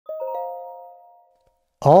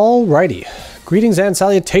Alrighty, greetings and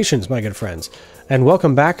salutations, my good friends, and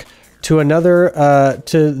welcome back to another,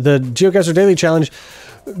 to the GeoGuessr Daily Challenge.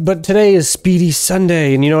 But today is Speedy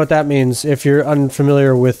Sunday, and you know what that means. If you're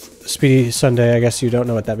unfamiliar with Speedy Sunday, I guess you don't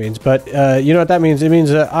know what that means, but you know what that means. It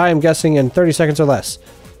means that I am guessing in 30 seconds or less.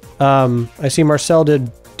 I see Marcel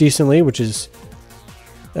did decently, which is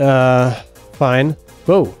fine.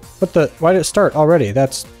 Whoa, what the? Why did it start already?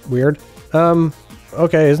 That's weird.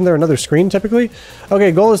 Okay, isn't there another screen typically?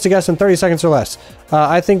 Okay, goal is to guess in 30 seconds or less.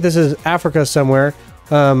 I think this is Africa somewhere.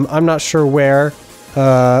 I'm not sure where.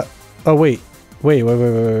 Oh, wait,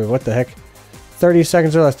 what the heck? 30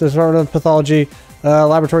 seconds or less. There's not enough pathology.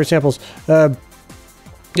 Laboratory samples. I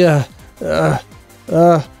don't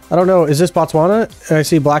know. Is this Botswana? I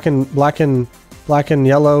see black and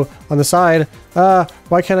yellow on the side.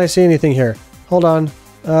 Why can't I see anything here? Hold on.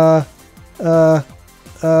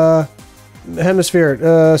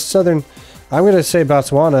 Hemisphere, southern. I'm gonna say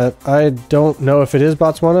Botswana. I don't know if it is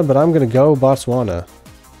Botswana, but I'm gonna go Botswana.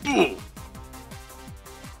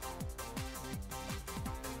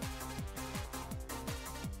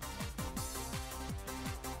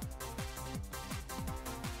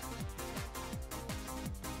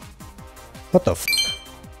 What the f?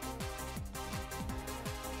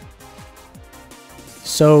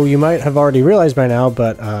 So you might have already realized by now,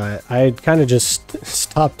 but I kind of just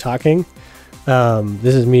stopped talking.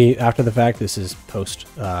 This is me after the fact. This is post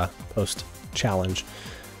challenge.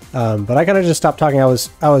 But I kind of just stopped talking. I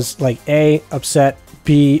was like A, upset,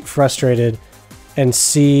 B, frustrated, and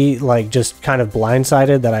C, like just kind of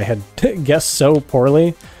blindsided that I had guessed so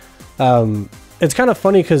poorly. It's kind of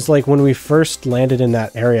funny because like when we first landed in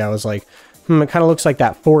that area, I was like, it kind of looks like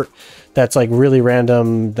that fort that's like really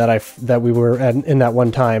random that we were in that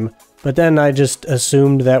one time. But then I just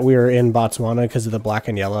assumed that we were in Botswana because of the black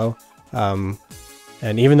and yellow.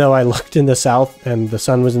 And even though I looked in the south and the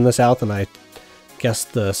sun was in the south, and I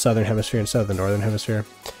guessed the southern hemisphere instead of the northern hemisphere.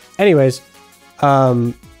 Anyways,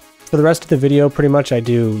 for the rest of the video, pretty much I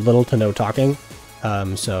do little to no talking.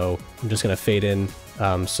 So I'm just going to fade in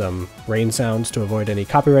some rain sounds to avoid any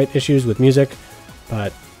copyright issues with music.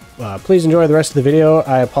 But please enjoy the rest of the video.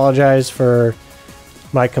 I apologize for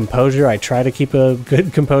my composure. I try to keep a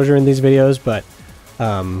good composure in these videos, but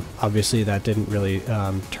obviously that didn't really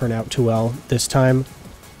turn out too well this time.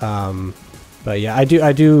 But yeah, I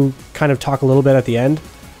do kind of talk a little bit at the end,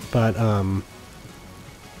 but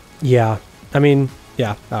yeah, I mean,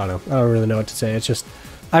 yeah, I don't know. I don't really know what to say. It's just,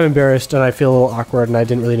 I'm embarrassed and I feel a little awkward and I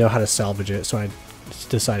didn't really know how to salvage it. So I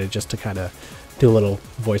decided just to kind of do a little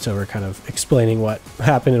voiceover kind of explaining what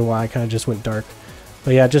happened and why I kind of just went dark.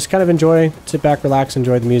 But yeah, just kind of enjoy, sit back, relax,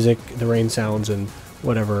 enjoy the music, the rain sounds, and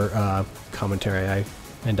whatever commentary I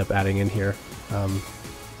end up adding in here.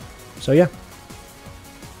 So yeah.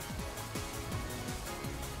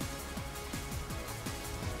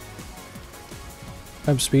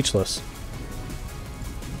 I'm speechless.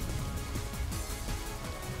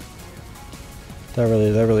 That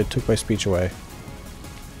really took my speech away.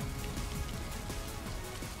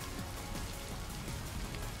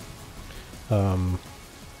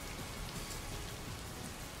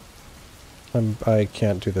 I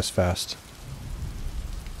can't do this fast.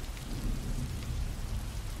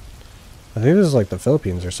 I think this is like the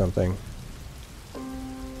Philippines or something.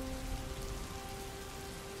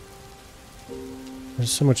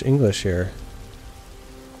 There's so much English here.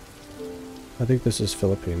 I think this is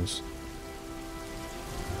Philippines.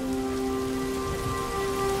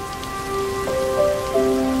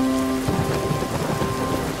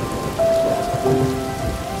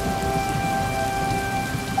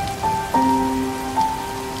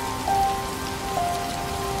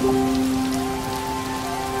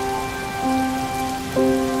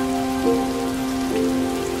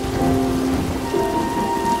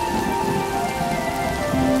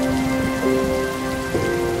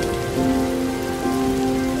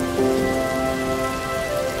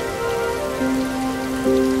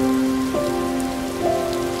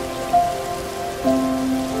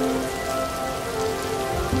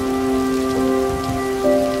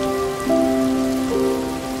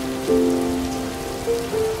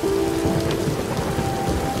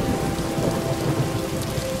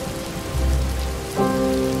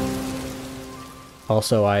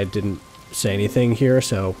 Also, I didn't say anything here,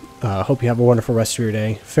 so hope you have a wonderful rest of your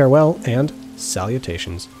day. Farewell and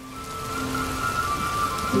salutations.